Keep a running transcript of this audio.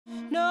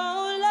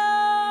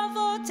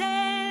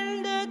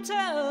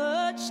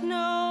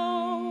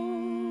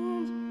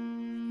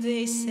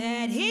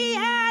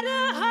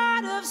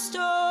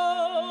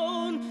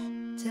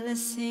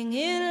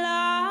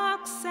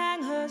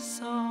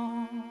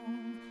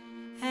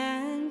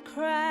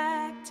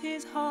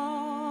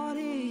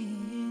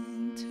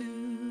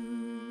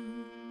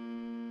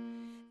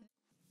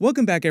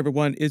Welcome back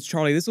everyone, it's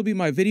Charlie. This will be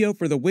my video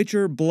for The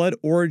Witcher Blood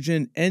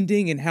Origin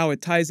ending and how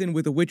it ties in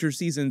with The Witcher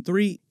Season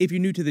 3. If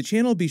you're new to the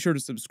channel, be sure to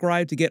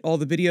subscribe to get all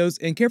the videos,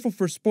 and careful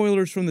for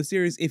spoilers from the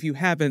series if you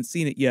haven't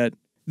seen it yet.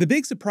 The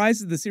big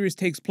surprise is the series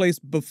takes place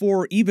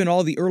before even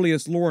all the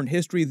earliest lore and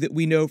history that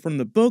we know from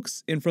the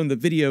books and from the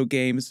video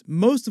games.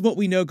 Most of what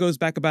we know goes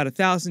back about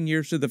 1,000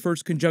 years to the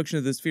first conjunction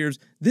of the spheres.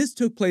 This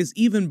took place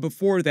even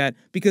before that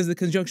because the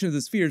conjunction of the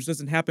spheres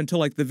doesn't happen until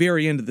like the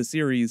very end of the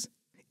series.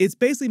 It's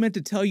basically meant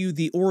to tell you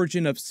the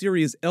origin of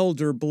Ciri's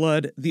elder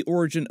blood, the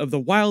origin of the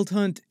Wild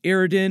Hunt,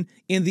 Eredin,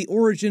 and the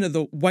origin of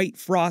the White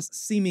Frost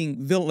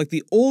seeming villain, like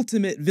the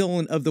ultimate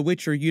villain of the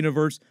Witcher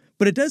universe.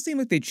 But it does seem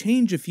like they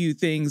change a few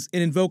things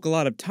and invoke a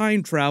lot of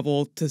time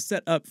travel to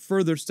set up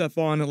further stuff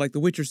on like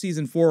The Witcher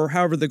Season 4 or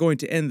however they're going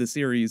to end the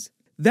series.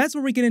 That's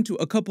where we get into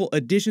a couple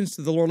additions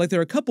to the lore. Like there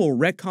are a couple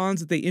retcons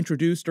that they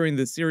introduced during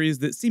the series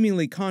that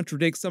seemingly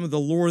contradict some of the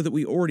lore that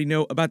we already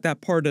know about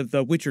that part of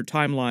the Witcher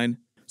timeline.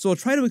 So I'll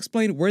try to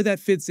explain where that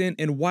fits in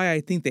and why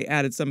I think they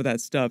added some of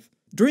that stuff.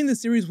 During the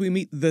series, we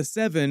meet the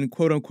Seven,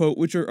 quote-unquote,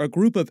 which are a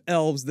group of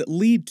elves that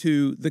lead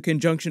to the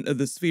conjunction of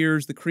the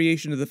spheres, the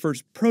creation of the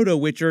first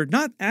proto-Witcher.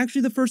 Not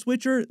actually the first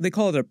Witcher, they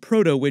call it a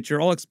proto-Witcher.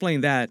 I'll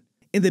explain that.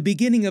 In the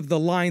beginning of the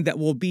line that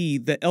will be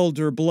the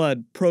Elder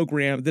Blood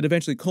program that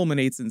eventually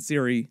culminates in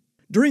Ciri.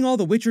 During all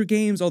the Witcher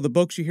games, all the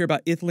books, you hear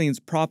about Ithlinne's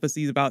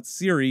prophecies about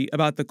Ciri,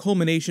 about the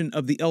culmination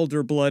of the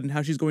Elder Blood and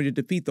how she's going to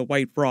defeat the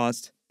White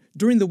Frost.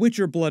 During The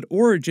Witcher Blood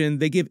Origin,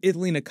 they give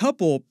Ithlinne a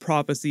couple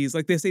prophecies,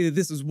 like they say that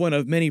this is one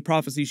of many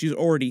prophecies she's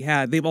already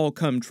had. They've all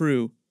come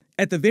true.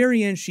 At the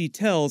very end, she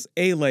tells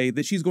Aele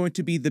that she's going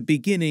to be the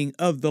beginning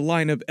of the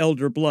line of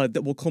Elder Blood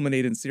that will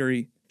culminate in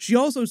Ciri. She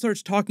also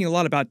starts talking a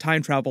lot about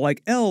time travel,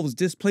 like elves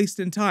displaced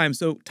in time,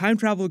 so time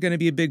travel is going to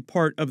be a big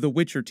part of the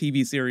Witcher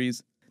TV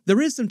series.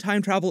 There is some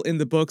time travel in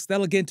the books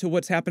that'll get into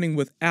what's happening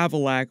with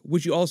Avallac'h,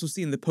 which you also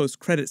see in the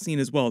post-credit scene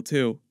as well,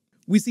 too.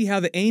 We see how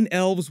the Ain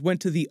elves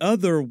went to the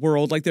other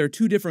world, like there are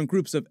two different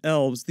groups of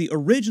elves. The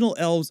original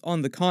elves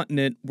on the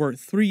continent were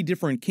 3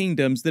 different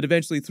kingdoms that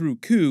eventually through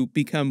coup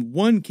become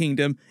one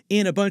kingdom,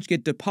 and a bunch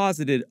get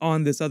deposited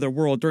on this other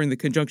world during the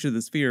conjunction of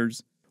the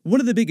spheres. One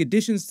of the big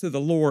additions to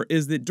the lore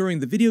is that during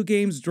the video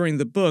games, during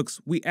the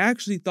books, we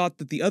actually thought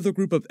that the other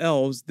group of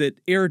elves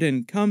that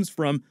Eredin comes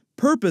from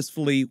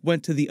purposefully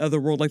went to the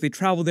other world, like they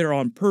traveled there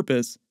on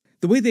purpose.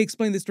 The way they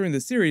explained this during the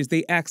series,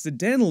 they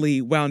accidentally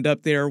wound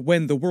up there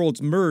when the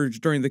worlds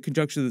merged during the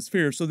conjunction of the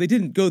sphere, so they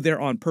didn't go there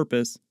on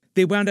purpose.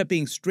 They wound up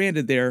being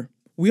stranded there.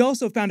 We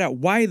also found out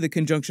why the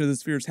conjunction of the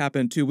spheres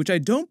happened too, which I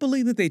don't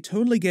believe that they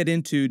totally get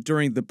into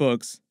during the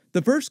books.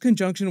 The first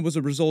conjunction was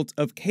a result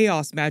of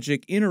chaos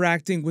magic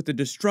interacting with the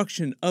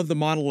destruction of the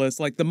monoliths,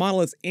 like the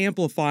monoliths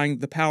amplifying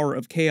the power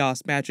of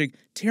chaos magic,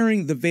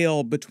 tearing the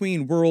veil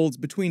between worlds,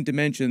 between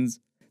dimensions.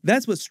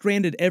 That's what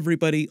stranded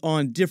everybody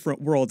on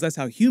different worlds. That's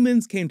how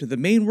humans came to the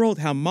main world,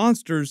 how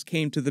monsters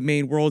came to the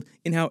main world,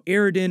 and how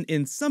Eredin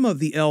and some of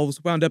the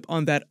elves wound up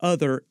on that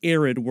other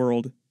arid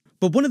world.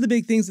 But one of the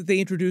big things that they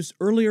introduced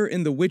earlier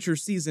in The Witcher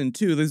Season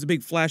 2, there's a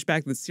big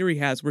flashback that Ciri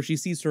has where she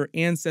sees her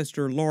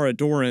ancestor Lara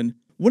Dorren.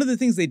 One of the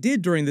things they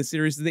did during the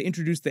series is they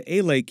introduced the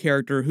Aele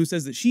character who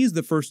says that she's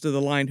the first of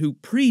the line who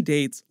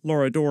predates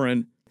Lara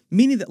Dorren,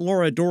 meaning that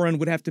Lara Dorren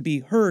would have to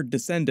be her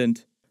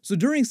descendant. So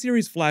during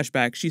Ciri's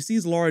flashback, she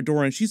sees Lara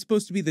Dorren. She's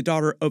supposed to be the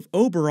daughter of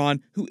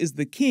Oberon, who is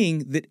the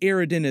king that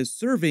Eredin is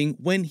serving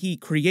when he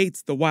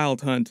creates the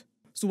Wild Hunt.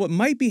 So what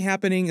might be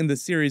happening in the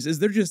series is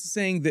they're just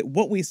saying that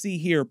what we see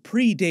here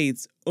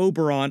predates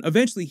Oberon.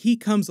 Eventually, he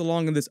comes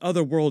along in this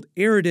other world.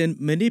 Eredin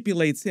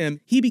manipulates him.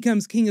 He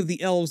becomes king of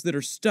the elves that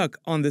are stuck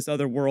on this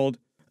other world.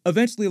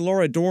 Eventually,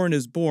 Lara Dorren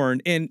is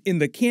born, and in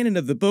the canon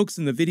of the books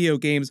and the video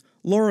games,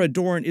 Lara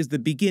Dorren is the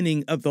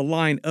beginning of the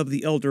line of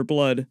the Elder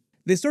Blood.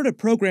 They start a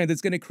program that's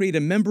going to create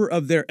a member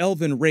of their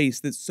elven race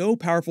that's so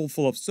powerful,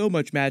 full of so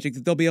much magic,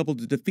 that they'll be able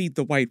to defeat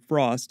the White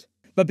Frost.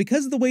 But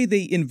because of the way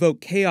they invoke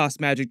chaos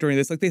magic during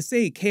this, like they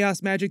say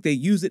chaos magic, they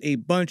use it a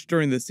bunch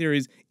during the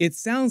series, it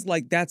sounds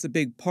like that's a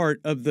big part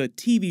of the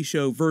TV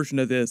show version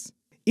of this.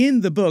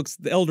 In the books,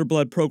 the Elder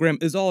Blood program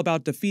is all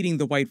about defeating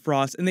the White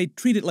Frost, and they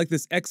treat it like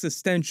this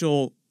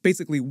existential,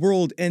 basically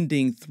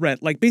world-ending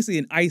threat, like basically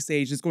an ice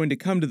age is going to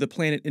come to the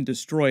planet and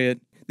destroy it.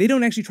 They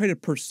don't actually try to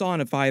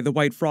personify the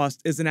White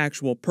Frost as an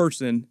actual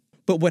person.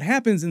 But what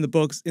happens in the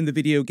books, in the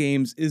video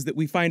games, is that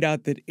we find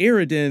out that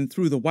Eredin,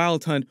 through the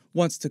Wild Hunt,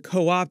 wants to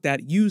co-opt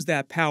that, use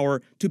that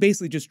power to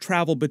basically just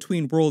travel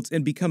between worlds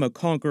and become a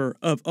conqueror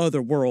of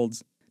other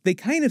worlds. They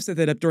kind of set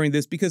that up during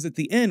this because at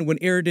the end, when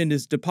Eredin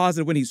is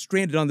deposited, when he's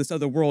stranded on this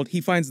other world,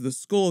 he finds the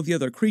skull of the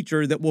other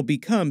creature that will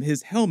become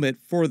his helmet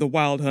for the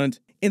Wild Hunt.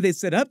 And they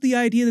set up the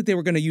idea that they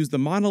were going to use the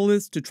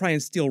monoliths to try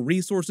and steal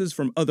resources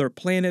from other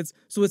planets,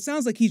 so it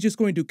sounds like he's just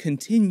going to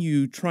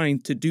continue trying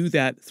to do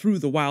that through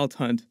the Wild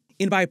Hunt.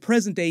 And by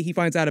present day, he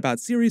finds out about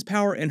Ciri's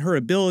power and her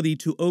ability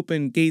to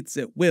open gates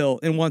at will,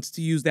 and wants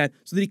to use that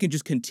so that he can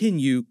just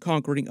continue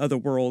conquering other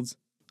worlds.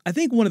 I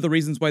think one of the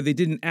reasons why they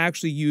didn't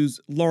actually use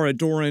Lara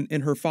Dorren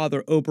and her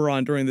father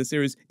Oberon during the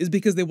series is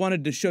because they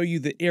wanted to show you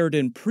that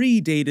Eredin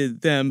predated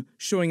them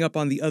showing up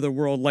on the other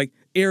world. Like,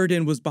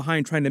 Eredin was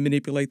behind trying to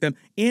manipulate them,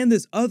 and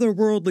this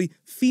otherworldly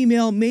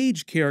female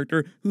mage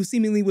character who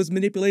seemingly was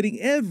manipulating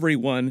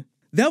everyone.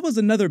 That was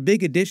another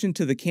big addition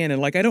to the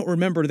canon. Like, I don't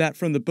remember that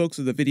from the books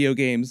or the video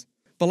games.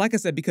 But like I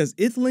said, because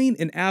Ithlinne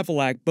and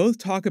Avallac'h both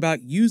talk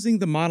about using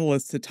the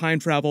monoliths to time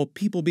travel,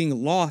 people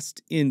being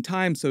lost in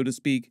time, so to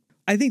speak,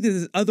 I think that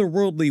this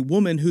otherworldly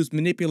woman who's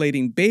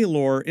manipulating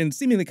Baelor and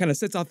seemingly kind of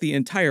sets off the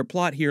entire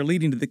plot here,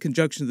 leading to the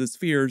conjunction of the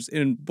spheres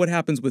and what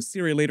happens with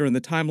Ciri later in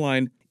the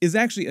timeline, is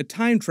actually a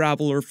time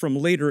traveler from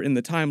later in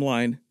the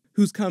timeline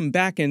who's come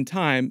back in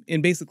time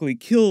and basically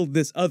killed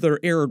this other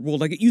Arid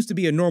world. Like, it used to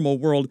be a normal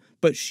world,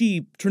 but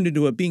she turned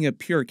into a being of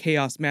pure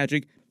chaos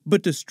magic,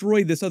 but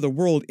destroyed this other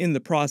world in the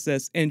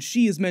process, and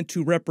she is meant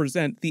to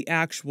represent the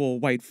actual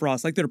White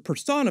Frost. Like, they're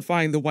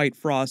personifying the White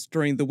Frost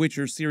during the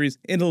Witcher series,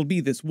 and it'll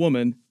be this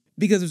woman.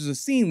 Because there's a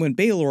scene when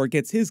Baelor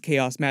gets his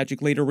chaos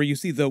magic later where you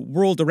see the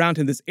world around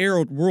him, this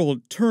arid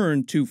world,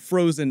 turn to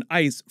frozen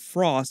ice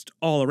frost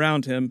all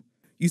around him.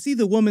 You see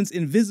the woman's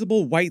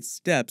invisible white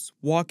steps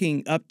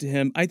walking up to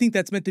him. I think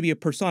that's meant to be a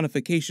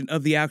personification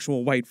of the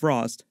actual White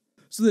Frost.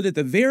 So that at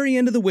the very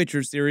end of the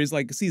Witcher series,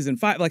 like season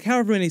 5, like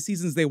however many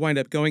seasons they wind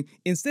up going,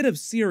 instead of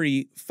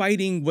Ciri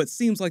fighting what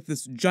seems like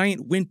this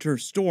giant winter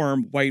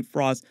storm, White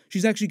Frost,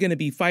 she's actually going to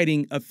be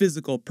fighting a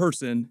physical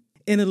person.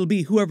 And it'll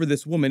be whoever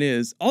this woman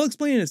is. I'll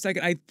explain in a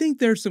second. I think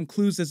there's some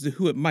clues as to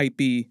who it might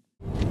be.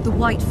 The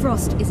White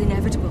Frost is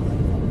inevitable.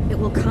 It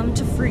will come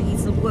to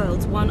freeze the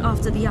worlds one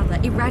after the other,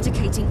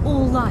 eradicating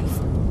all life.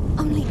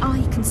 Only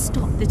I can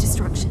stop the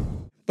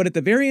destruction. But at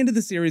the very end of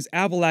the series,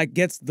 Avallac'h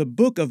gets the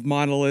Book of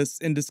Monoliths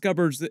and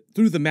discovers that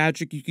through the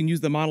magic you can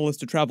use the monoliths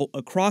to travel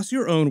across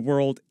your own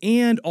world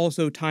and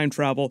also time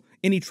travel.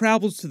 And he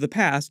travels to the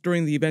past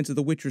during the events of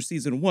The Witcher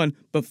Season 1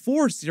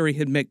 before Ciri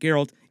had met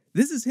Geralt.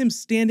 This is him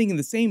standing in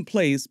the same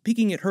place,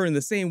 peeking at her in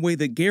the same way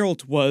that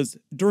Geralt was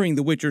during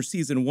The Witcher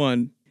Season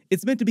 1.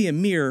 It's meant to be a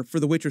mirror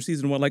for The Witcher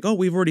Season 1, like, oh,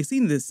 we've already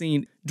seen this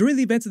scene. During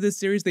the events of this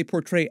series, they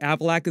portray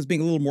Avallac'h as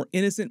being a little more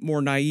innocent,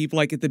 more naive,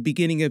 like at the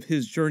beginning of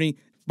his journey.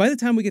 By the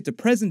time we get to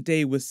present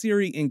day with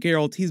Ciri and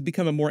Geralt, he's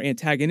become a more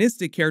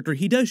antagonistic character.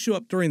 He does show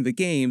up during the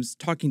games,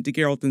 talking to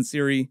Geralt and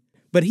Ciri,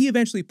 but he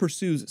eventually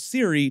pursues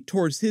Ciri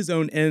towards his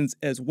own ends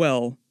as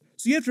well.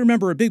 So you have to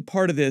remember a big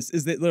part of this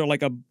is that there are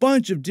like a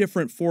bunch of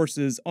different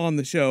forces on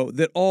the show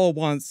that all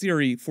want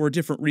Ciri for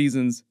different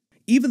reasons.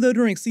 Even though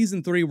during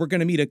Season 3 we're going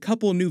to meet a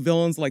couple new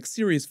villains, like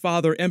Ciri's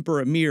father,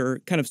 Emperor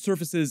Emhyr, kind of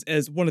surfaces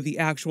as one of the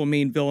actual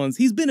main villains.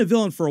 He's been a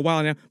villain for a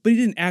while now, but he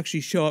didn't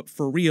actually show up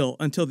for real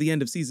until the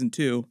end of Season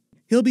 2.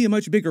 He'll be a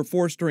much bigger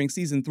force during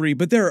Season 3,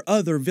 but there are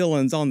other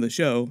villains on the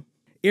show.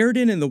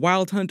 Eredin and the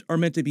Wild Hunt are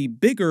meant to be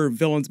bigger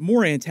villains,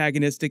 more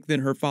antagonistic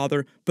than her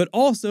father, but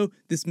also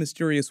this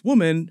mysterious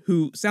woman,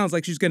 who sounds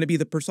like she's going to be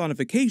the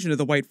personification of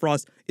the White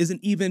Frost, is an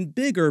even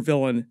bigger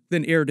villain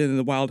than Eredin and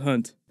the Wild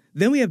Hunt.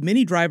 Then we have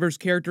Minnie Driver's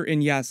character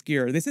in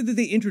Jaskier. They said that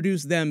they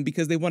introduced them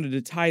because they wanted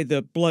to tie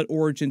the blood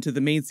origin to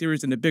the main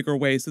series in a bigger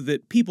way so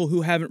that people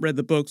who haven't read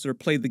the books or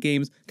played the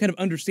games kind of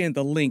understand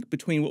the link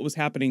between what was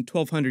happening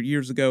 1200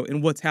 years ago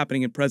and what's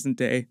happening in present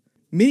day.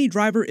 Minnie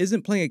Driver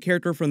isn't playing a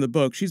character from the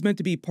book. She's meant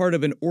to be part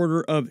of an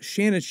order of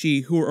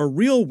Shanachi, who are a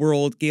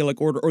real-world Gaelic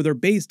order, or they're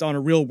based on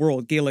a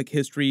real-world Gaelic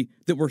history,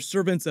 that were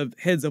servants of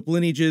heads of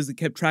lineages that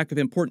kept track of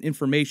important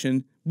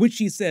information, which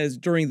she says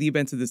during the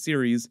events of the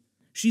series.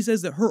 She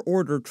says that her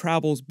order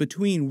travels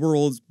between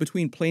worlds,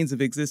 between planes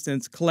of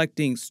existence,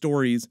 collecting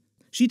stories.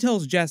 She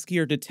tells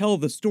Jaskier to tell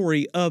the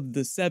story of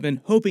the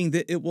Seven, hoping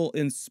that it will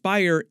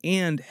inspire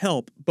and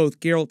help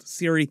both Geralt,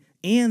 Ciri,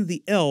 and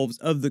the elves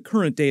of the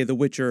current day of The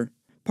Witcher.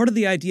 Part of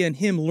the idea in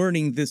him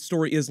learning this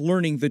story is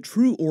learning the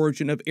true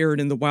origin of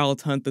Eredin the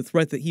Wild Hunt, the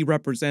threat that he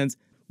represents,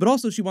 but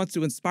also she wants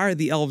to inspire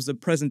the elves of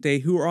present day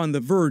who are on the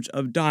verge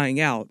of dying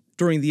out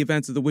during the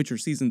events of The Witcher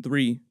Season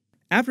 3.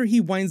 After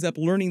he winds up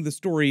learning the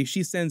story,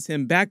 she sends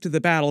him back to the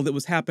battle that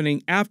was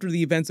happening after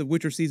the events of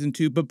Witcher Season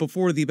 2, but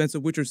before the events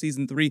of Witcher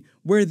Season 3,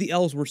 where the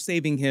elves were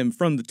saving him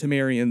from the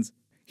Temerians.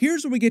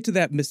 Here's where we get to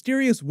that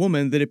mysterious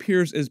woman that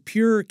appears as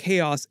pure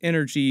chaos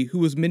energy who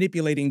was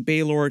manipulating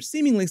Baelor,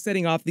 seemingly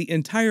setting off the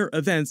entire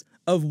events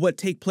of what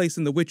take place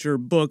in the Witcher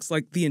books,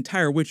 like the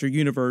entire Witcher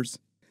universe.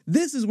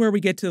 This is where we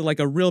get to like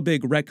a real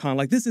big retcon.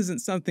 Like, this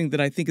isn't something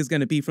that I think is going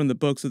to be from the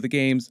books or the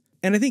games,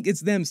 and I think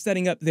it's them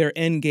setting up their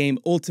endgame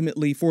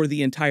ultimately for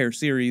the entire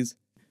series.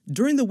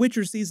 During The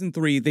Witcher Season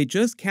 3, they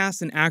just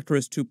cast an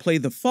actress to play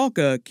the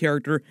Falka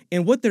character,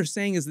 and what they're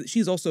saying is that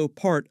she's also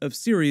part of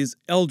Ciri's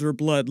elder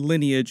blood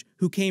lineage,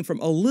 who came from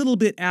a little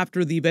bit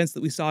after the events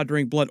that we saw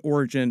during Blood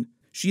Origin.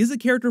 She is a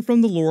character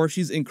from the lore,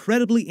 she's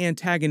incredibly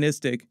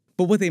antagonistic,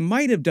 but what they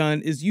might have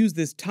done is use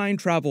this time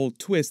travel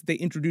twist they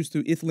introduced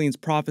through Ithlinne's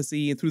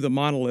prophecy and through the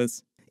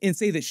monoliths, and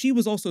say that she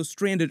was also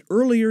stranded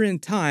earlier in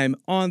time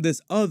on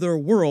this other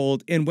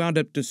world and wound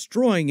up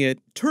destroying it,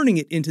 turning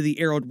it into the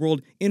Arid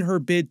world in her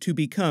bid to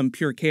become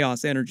pure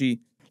chaos energy.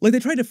 Like, they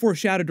tried to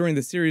foreshadow during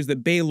the series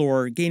that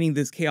Baelor gaining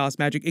this chaos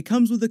magic, it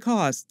comes with a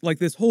cost. Like,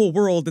 this whole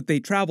world that they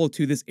traveled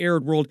to, this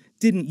Arid world,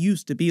 didn't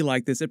used to be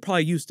like this. It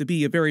probably used to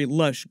be a very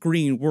lush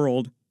green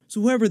world. So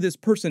whoever this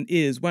person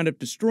is wound up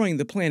destroying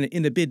the planet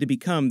in a bid to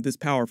become this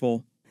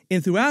powerful.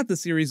 And throughout the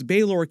series,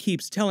 Baelor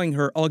keeps telling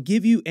her, I'll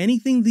give you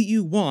anything that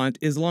you want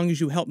as long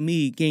as you help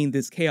me gain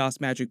this chaos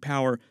magic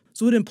power.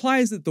 So it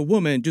implies that the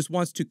woman just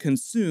wants to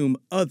consume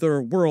other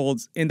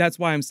worlds, and that's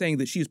why I'm saying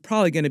that she's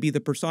probably going to be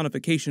the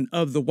personification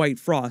of the White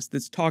Frost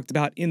that's talked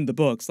about in the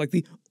books, like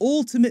the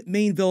ultimate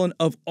main villain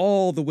of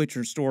all the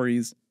Witcher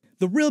stories.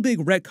 The real big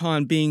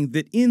retcon being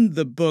that in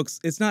the books,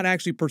 it's not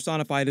actually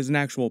personified as an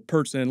actual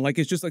person, like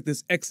it's just like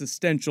this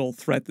existential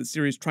threat that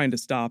Ciri's trying to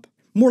stop.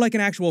 More like an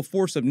actual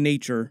force of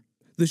nature.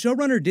 The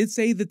showrunner did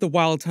say that the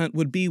Wild Hunt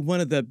would be one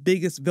of the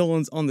biggest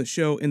villains on the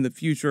show in the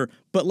future,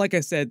 but like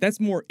I said, that's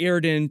more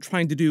Eredin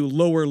trying to do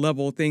lower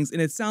level things,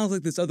 and it sounds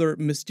like this other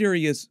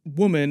mysterious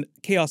woman,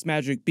 chaos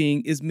magic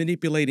being, is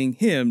manipulating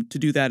him to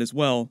do that as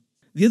well.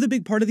 The other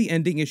big part of the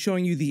ending is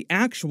showing you the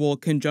actual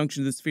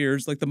conjunction of the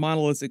spheres, like the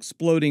monoliths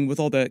exploding with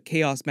all the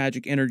chaos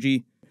magic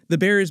energy. The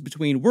barriers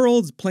between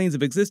worlds, planes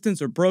of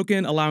existence, are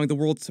broken, allowing the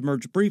worlds to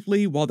merge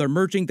briefly. While they're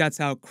merging, that's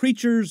how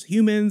creatures,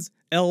 humans,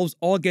 elves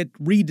all get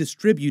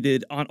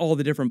redistributed on all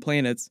the different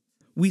planets.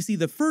 We see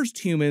the first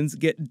humans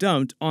get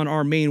dumped on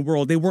our main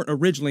world. They weren't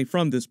originally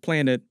from this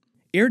planet.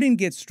 Eredin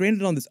gets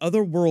stranded on this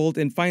other world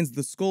and finds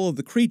the skull of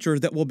the creature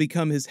that will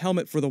become his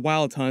helmet for the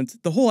Wild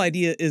Hunt. The whole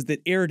idea is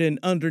that Eredin,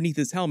 underneath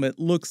his helmet,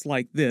 looks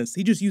like this.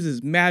 He just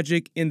uses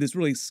magic in this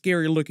really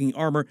scary looking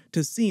armor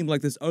to seem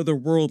like this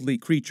otherworldly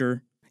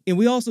creature. And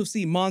we also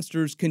see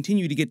monsters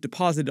continue to get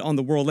deposited on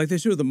the world, like they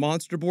show the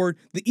monster board.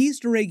 The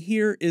Easter egg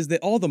here is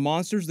that all the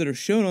monsters that are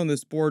shown on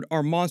this board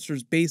are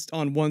monsters based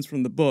on ones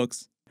from the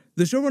books.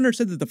 The showrunner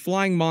said that the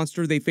flying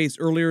monster they faced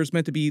earlier is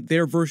meant to be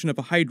their version of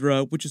a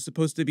Hydra, which is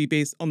supposed to be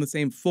based on the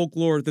same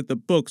folklore that the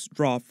books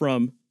draw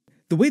from.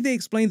 The way they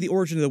explain the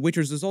origin of the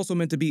Witchers is also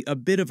meant to be a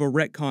bit of a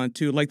retcon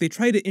too, like they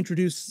try to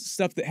introduce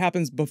stuff that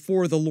happens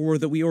before the lore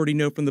that we already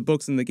know from the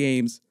books and the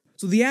games.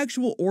 So the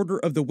actual order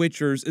of the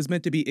Witchers is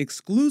meant to be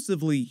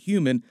exclusively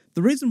human.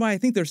 The reason why I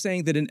think they're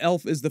saying that an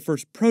elf is the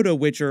first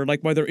proto-Witcher,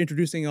 like why they're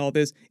introducing all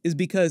this, is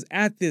because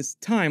at this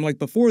time, like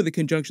before the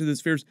conjunction of the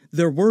spheres,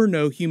 there were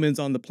no humans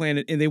on the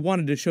planet, and they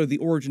wanted to show the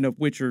origin of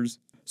Witchers.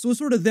 So it's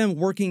sort of them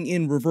working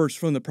in reverse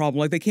from the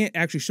problem. Like they can't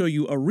actually show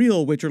you a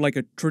real Witcher, like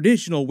a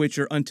traditional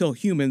Witcher, until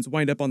humans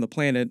wind up on the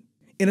planet.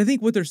 And I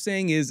think what they're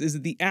saying is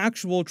that the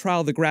actual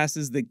Trial of the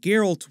Grasses that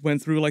Geralt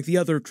went through, like the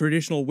other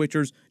traditional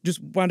Witchers, just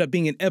wound up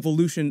being an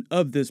evolution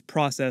of this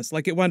process.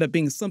 Like it wound up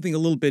being something a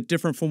little bit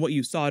different from what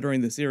you saw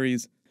during the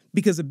series.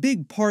 Because a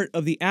big part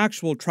of the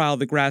actual Trial of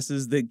the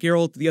Grasses that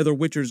Geralt and the other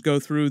Witchers go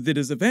through that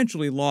is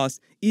eventually lost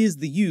is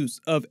the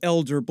use of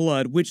Elder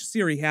Blood, which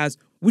Ciri has,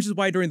 which is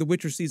why during The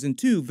Witcher Season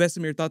 2,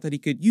 Vesemir thought that he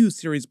could use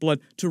Ciri's blood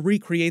to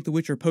recreate the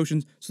Witcher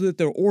potions so that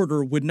their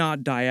order would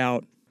not die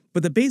out.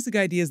 But the basic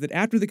idea is that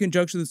after the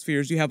conjunction of the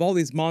spheres, you have all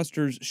these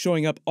monsters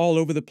showing up all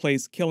over the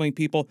place, killing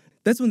people.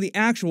 That's when the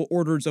actual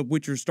orders of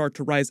Witchers start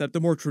to rise up, the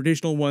more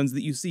traditional ones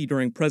that you see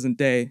during present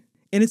day.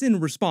 And it's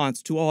in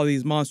response to all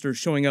these monsters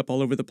showing up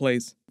all over the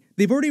place.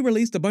 They've already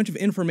released a bunch of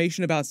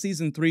information about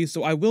Season 3,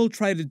 so I will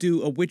try to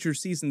do a Witcher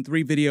Season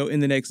 3 video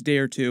in the next day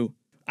or two.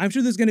 I'm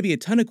sure there's going to be a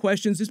ton of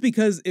questions just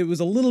because it was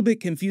a little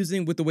bit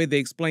confusing with the way they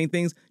explain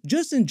things.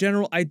 Just in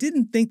general, I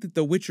didn't think that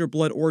the Witcher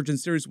Blood Origin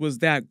series was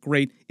that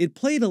great. It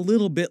played a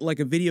little bit like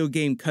a video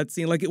game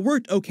cutscene. Like it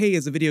worked okay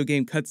as a video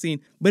game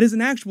cutscene, but as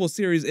an actual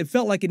series, it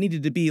felt like it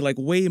needed to be like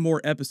way more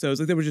episodes.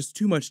 Like there was just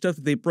too much stuff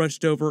that they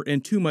brushed over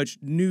and too much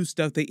new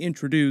stuff they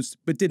introduced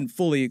but didn't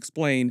fully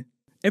explain.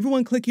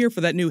 Everyone click here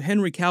for that new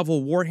Henry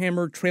Cavill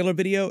Warhammer trailer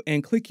video,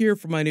 and click here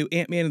for my new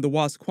Ant-Man and the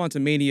Wasp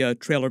Quantumania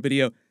trailer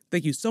video.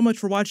 Thank you so much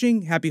for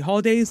watching, happy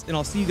holidays, and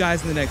I'll see you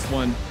guys in the next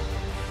one.